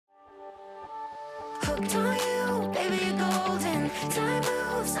hooked on you, baby, you're golden. Time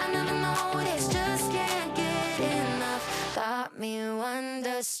moves, I never noticed, just can't get enough. Got me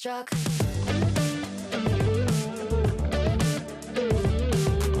wonderstruck.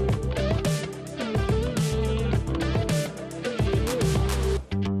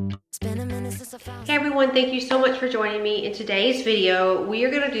 Hey everyone, thank you so much for joining me. In today's video, we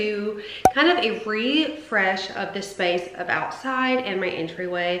are going to do kind of a refresh of the space of outside and my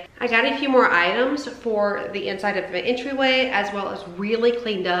entryway. I got a few more items for the inside of my entryway, as well as really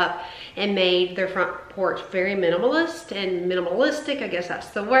cleaned up and made their front porch very minimalist and minimalistic, I guess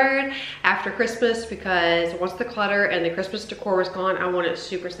that's the word, after Christmas, because once the clutter and the Christmas decor was gone, I wanted it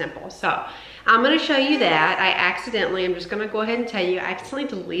super simple. So I'm going to show you that. I'm just going to go ahead and tell you, I accidentally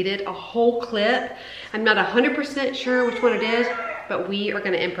deleted a whole clip. I'm not 100% sure which one it is, but we are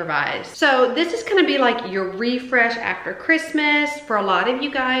going to improvise. So this is going to be like your refresh after Christmas. For a lot of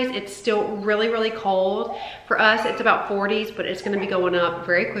you guys, it's still really, really cold. For us, it's about 40s, but it's going to be going up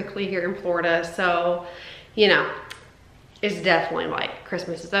very quickly here in Florida. So, you know, it's definitely like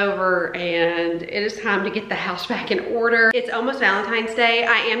Christmas is over and it is time to get the house back in order. It's almost Valentine's Day.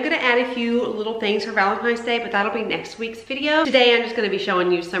 I am gonna add a few little things for Valentine's Day, but that'll be next week's video. Today, I'm just gonna be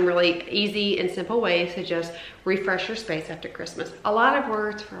showing you some really easy and simple ways to just refresh your space after Christmas. A lot of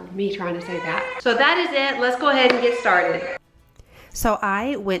words for me trying to say that. So that is it. Let's go ahead and get started. So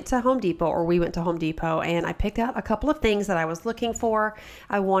I went to Home Depot, or we went to Home Depot, and I picked out a couple of things that I was looking for.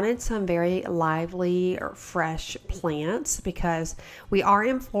 I wanted some very lively or fresh plants because we are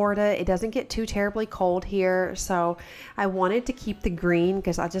in Florida. It doesn't get too terribly cold here. So I wanted to keep the green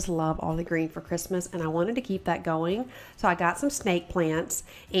because I just love all the green for Christmas, and I wanted to keep that going. So I got some snake plants,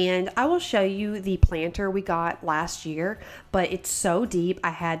 and I will show you the planter we got last year, but it's so deep. I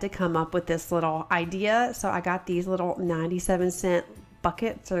had to come up with this little idea. So I got these little 97-cent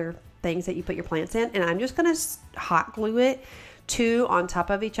buckets or things that you put your plants in, and I'm just going to hot glue it two on top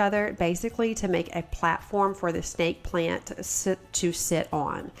of each other, basically to make a platform for the snake plant to sit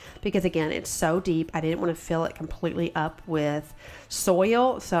on, because again, it's so deep. I didn't want to fill it completely up with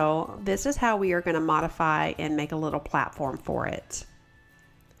soil. So this is how we are going to modify and make a little platform for it.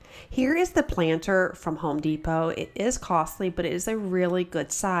 Here is the planter from Home Depot. It is costly, but it is a really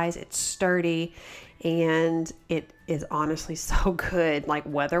good size. It's sturdy, and it is honestly so good, like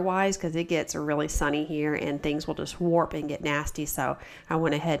weather-wise, because it gets really sunny here and things will just warp and get nasty. So I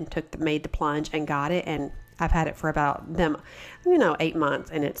went ahead and made the plunge and got it, and I've had it for about 8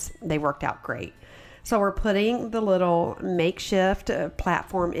 months, and they worked out great. So we're putting the little makeshift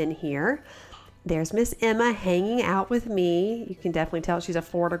platform in here. There's Miss Emma hanging out with me. You can definitely tell she's a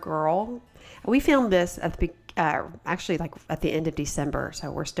Florida girl. We filmed this at the actually like at the end of December,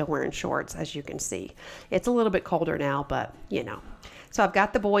 so we're still wearing shorts, as you can see. It's a little bit colder now, but you know. So I've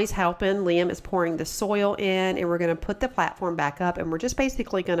got the boys helping. Liam is pouring the soil in, and we're going to put the platform back up, and we're just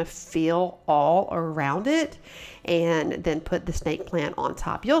basically going to fill all around it and then put the snake plant on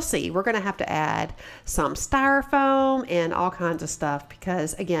top. You'll see we're going to have to add some styrofoam and all kinds of stuff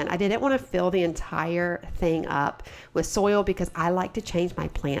because, again, I didn't want to fill the entire thing up with soil because I like to change my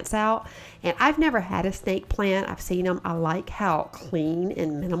plants out. And I've never had a snake plant. I've seen them. I like how clean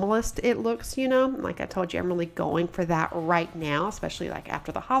and minimalist it looks, you know. Like I told you, I'm really going for that right now, especially like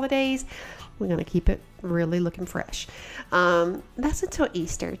after the holidays. We're going to keep it really looking fresh. That's until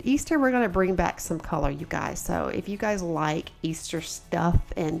Easter. Easter, we're going to bring back some color, you guys. So if you guys like Easter stuff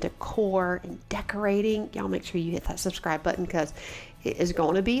and decor and decorating, y'all make sure you hit that subscribe button because it is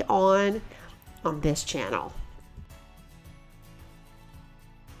going to be on this channel.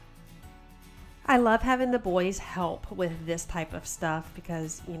 I love having the boys help with this type of stuff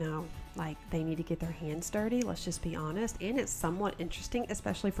because, you know, like they need to get their hands dirty, let's just be honest, and it's somewhat interesting,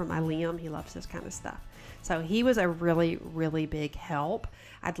 especially for my Liam. He loves this kind of stuff. So he was a really, really big help.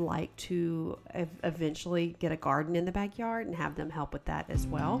 I'd like to eventually get a garden in the backyard and have them help with that as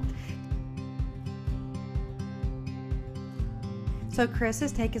well. So Chris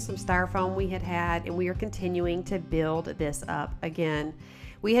has taken some styrofoam we had, and we are continuing to build this up. Again,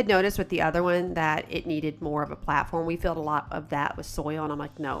 we had noticed with the other one that it needed more of a platform. We filled a lot of that with soil, and I'm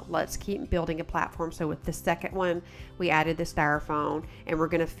like, no, let's keep building a platform. So with the second one, we added the styrofoam, and we're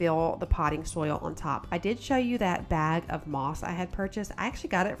gonna fill the potting soil on top. I did show you that bag of moss I had purchased. I actually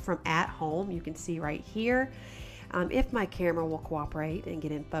got it from At Home. You can see right here. If my camera will cooperate and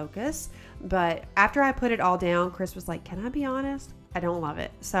get in focus. But after I put it all down, Chris was like, can I be honest? I don't love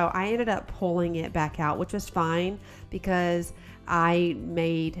it. So I ended up pulling it back out, which was fine because I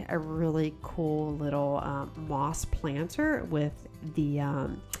made a really cool little moss planter with the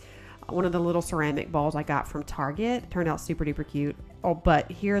one of the little ceramic balls I got from Target. It turned out super duper cute. Oh,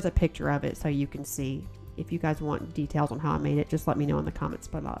 but here's a picture of it so you can see. If you guys want details on how I made it, just let me know in the comments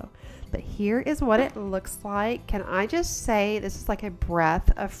below. But here is what it looks like. Can I just say this is like a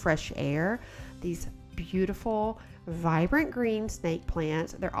breath of fresh air. These beautiful, vibrant green snake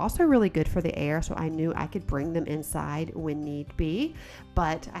plants. They're also really good for the air, so I knew I could bring them inside when need be.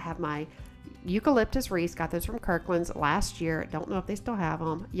 But I have my eucalyptus wreaths, got those from Kirkland's last year. Don't know if they still have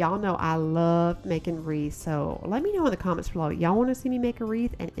them. Y'all know I love making wreaths, so let me know in the comments below. Y'all want to see me make a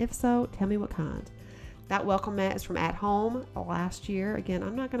wreath? And if so, tell me what kind. That welcome mat is from At Home last year. Again,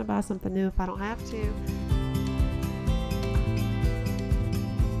 I'm not going to buy something new if I don't have to.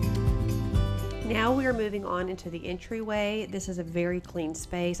 Now we are moving on into the entryway. This is a very clean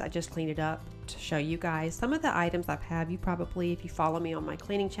space. I just cleaned it up to show you guys. Some of the items I've had, you probably, if you follow me on my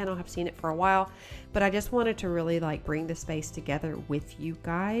cleaning channel, have seen it for a while, but I just wanted to really like bring the space together with you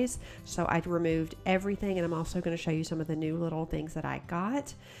guys. So I removed everything, and I'm also going to show you some of the new little things that I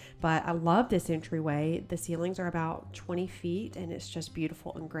got. But I love this entryway. The ceilings are about 20 feet and it's just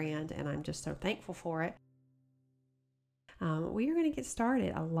beautiful and grand, and I'm just so thankful for it. We are going to get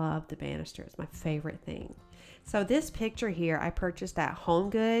started. I love the banister. It's my favorite thing. So this picture here, I purchased at Home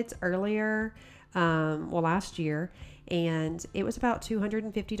Goods earlier, last year, and it was about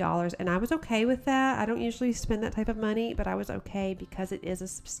 $250, and I was okay with that. I don't usually spend that type of money, but I was okay because it is a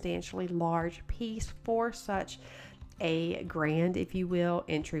substantially large piece for such a grand, if you will,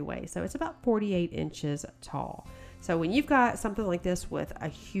 entryway. So it's about 48 inches tall. So when you've got something like this with a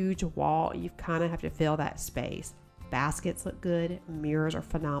huge wall, you kind of have to fill that space. Baskets look good, mirrors are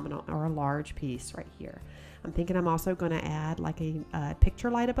phenomenal, or a large piece right here. I'm thinking I'm also going to add like a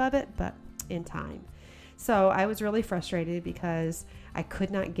picture light above it, but in time. So I was really frustrated because I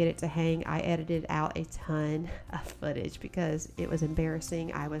could not get it to hang. I edited out a ton of footage because it was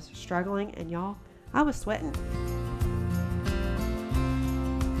embarrassing. I was struggling, and y'all, I was sweating.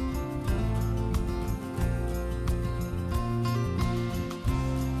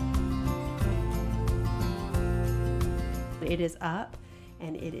 It is up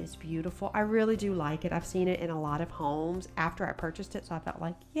and it is beautiful. I really do like it. I've seen it in a lot of homes after I purchased it, so I felt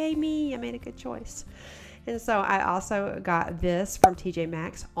like, yay me, I made a good choice. And so I also got this from TJ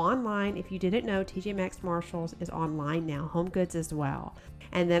Maxx online. If you didn't know, TJ Maxx Marshalls is online now, Home Goods as well.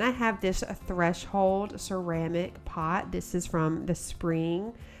 And then I have this threshold ceramic pot. This is from the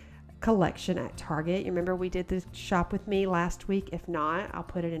spring collection at Target. You remember we did the shop with me last week? If not, I'll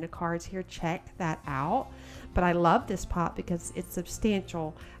put it in the cards here. Check that out. But I love this pot because it's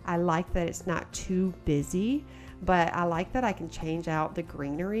substantial. I like that it's not too busy, but I like that I can change out the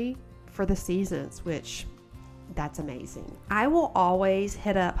greenery for the seasons, which that's amazing. I will always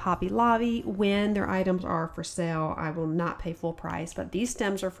hit up Hobby Lobby when their items are for sale. I will not pay full price, but these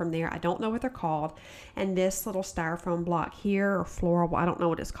stems are from there. I don't know what they're called. And this little styrofoam block here, or floral, I don't know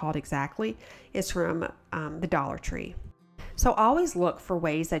what it's called exactly, is from the Dollar Tree. So always look for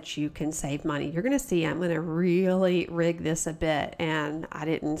ways that you can save money. You're going to see I'm going to really rig this a bit, and I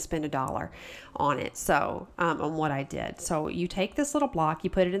didn't spend $1 on it. So on what I did. So you take this little block,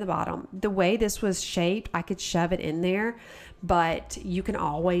 you put it in the bottom. The way this was shaped, I could shove it in there, but you can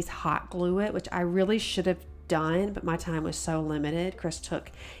always hot glue it, which I really should have done, but my time was so limited. Chris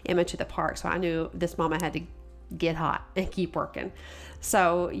took Emma to the park, so I knew this mama had to get hot and keep working.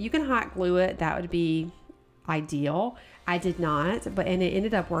 So you can hot glue it. That would be ideal. I did not, and it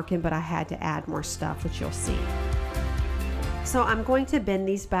ended up working, but I had to add more stuff, which you'll see. So I'm going to bend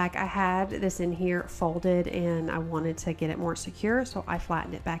these back. I had this in here folded and I wanted to get it more secure, so I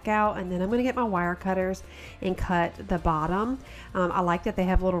flattened it back out, and then I'm going to get my wire cutters and cut the bottom. I like that they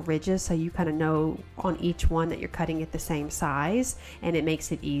have little ridges, so you kind of know on each one that you're cutting it the same size, and it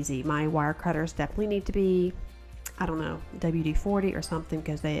makes it easy. My wire cutters definitely need to be, I don't know, WD-40 or something,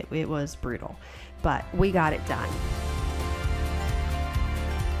 because it was brutal, but we got it done.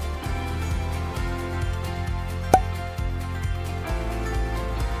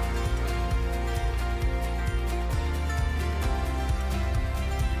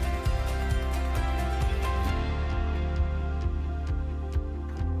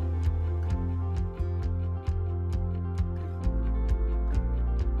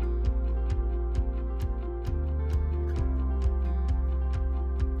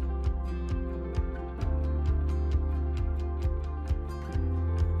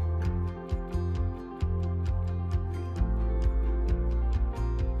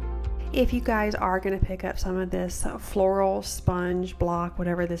 If you guys are going to pick up some of this floral sponge block,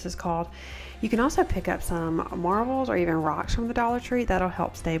 whatever this is called, you can also pick up some marbles or even rocks from the Dollar Tree. That'll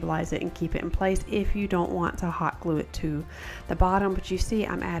help stabilize it and keep it in place if you don't want to hot glue it to the bottom. But you see,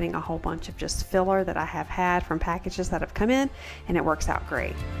 I'm adding a whole bunch of just filler that I have had from packages that have come in, and it works out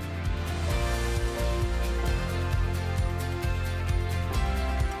great.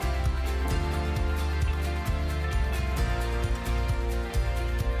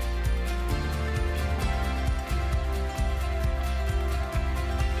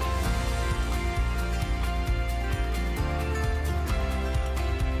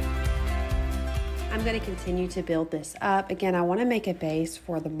 I'm going to continue to build this up. Again, I want to make a base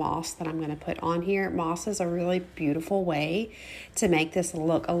for the moss that I'm going to put on here. Moss is a really beautiful way to make this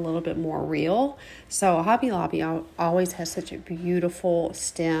look a little bit more real. So Hobby Lobby always has such beautiful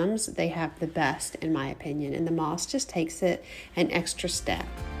stems. They have the best in my opinion, and the moss just takes it an extra step.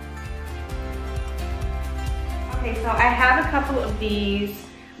 Okay, so I have a couple of these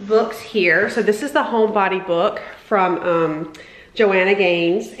books here. So this is the Homebody book from Joanna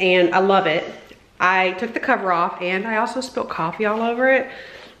Gaines, and I love it. I took the cover off, and I also spilled coffee all over it.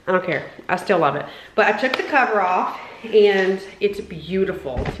 I don't care, I still love it. But I took the cover off, and it's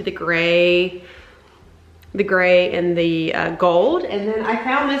beautiful. See the gray and the gold. And then I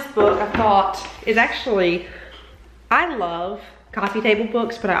found this book I thought is actually, I love coffee table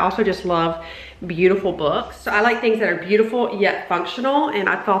books, but I also just love beautiful books. So I like things that are beautiful yet functional, and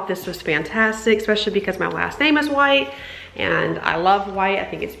I thought this was fantastic, especially because my last name is White. And I love white. I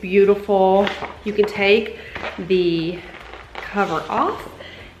think it's beautiful. You can take the cover off,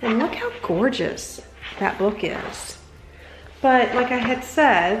 and look how gorgeous that book is. But like I had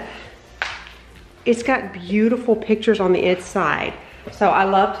said, it's got beautiful pictures on the inside. So I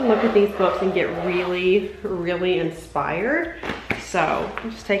love to look at these books and get really, really inspired. So I'll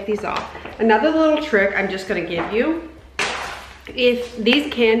just take these off. Another little trick I'm just gonna give you, if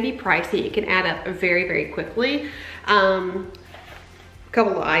these can be pricey, it can add up very, very quickly.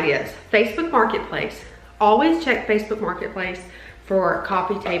 Couple of ideas. Facebook Marketplace. Always check Facebook Marketplace for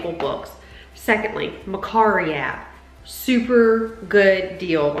coffee table books. Secondly, Macari app. Super good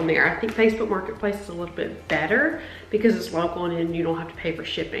deal on there. I think Facebook Marketplace is a little bit better because it's local and you don't have to pay for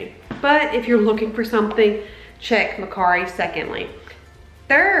shipping. But if you're looking for something, check Macari secondly.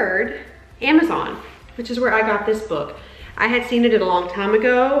 Third, Amazon, which is where I got this book. I had seen it a long time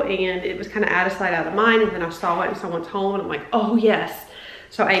ago, and it was kind of out of sight, out of mind, and then I saw it in someone's home, and I'm like, oh yes.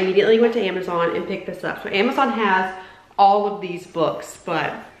 So I immediately went to Amazon and picked this up. So Amazon has all of these books,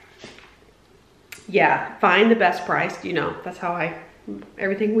 but yeah, find the best price. You know, that's how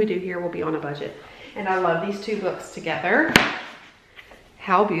everything we do here will be on a budget. And I love these two books together.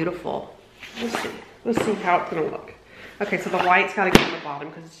 How beautiful. Let's see how it's gonna look. Okay, so the white's gotta go on the bottom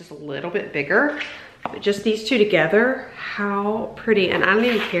because it's just a little bit bigger. But just these two together, how pretty. And I don't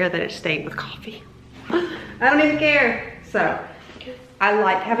even care that it's stained with coffee. I don't even care. So I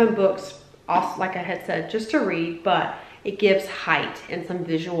like having books, also, like I had said, just to read, but it gives height and some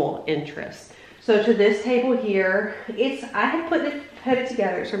visual interest. So to this table here, I had put it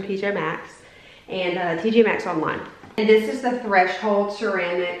together. It's from TJ Maxx and TJ Maxx online. And this is the Threshold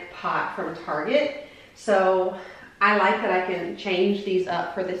ceramic pot from Target. So I like that I can change these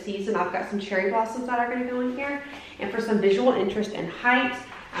up for the season. I've got some cherry blossoms that are gonna go in here. And for some visual interest and height,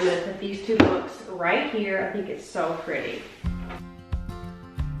 I'm gonna put these two books right here. I think it's so pretty.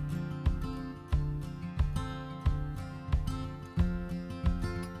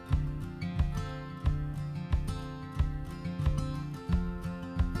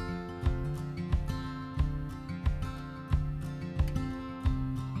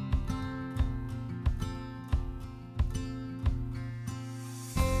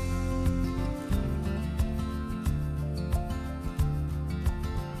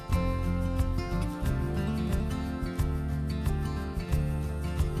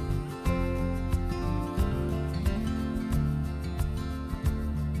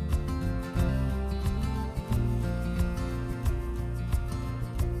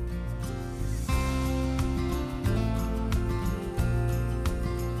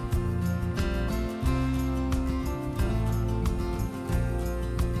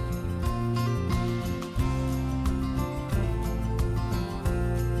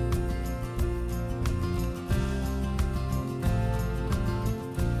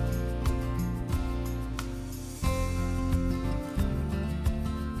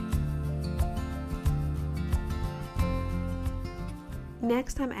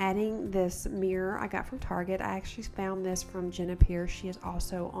 Next, I'm adding this mirror I got from Target. I actually found this from Jenna Pierce. She is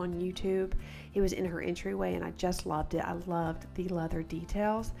also on YouTube. It was in her entryway and I just loved it. I loved the leather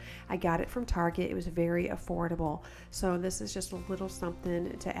details. I got it from Target. It was very affordable. So this is just a little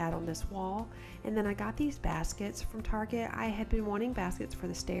something to add on this wall. And then I got these baskets from Target. I had been wanting baskets for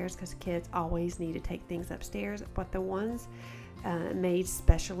the stairs because kids always need to take things upstairs, but the ones made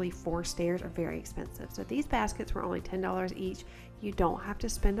specially for stairs are very expensive. So these baskets were only $10 each. You don't have to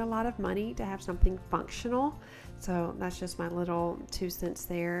spend a lot of money to have something functional. So that's just my little 2 cents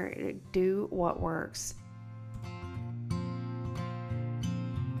there. Do what works.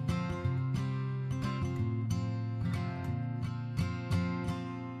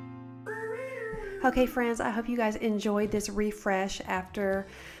 Okay friends, I hope you guys enjoyed this refresh after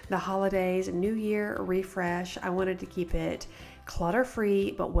the holidays, New Year refresh. I wanted to keep it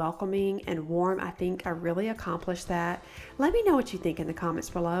clutter-free but welcoming and warm. I think I really accomplished that. Let me know what you think in the comments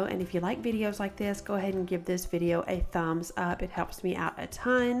below, and if you like videos like this, go ahead and give this video a thumbs up. It helps me out a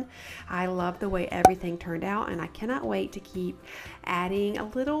ton. I love the way everything turned out, and I cannot wait to keep adding a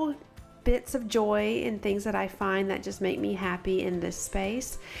little bits of joy and things that I find that just make me happy in this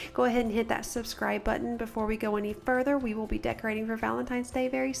space. Go ahead and hit that subscribe button before we go any further. We will be decorating for Valentine's Day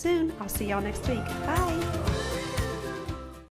very soon. I'll see y'all next week. Bye.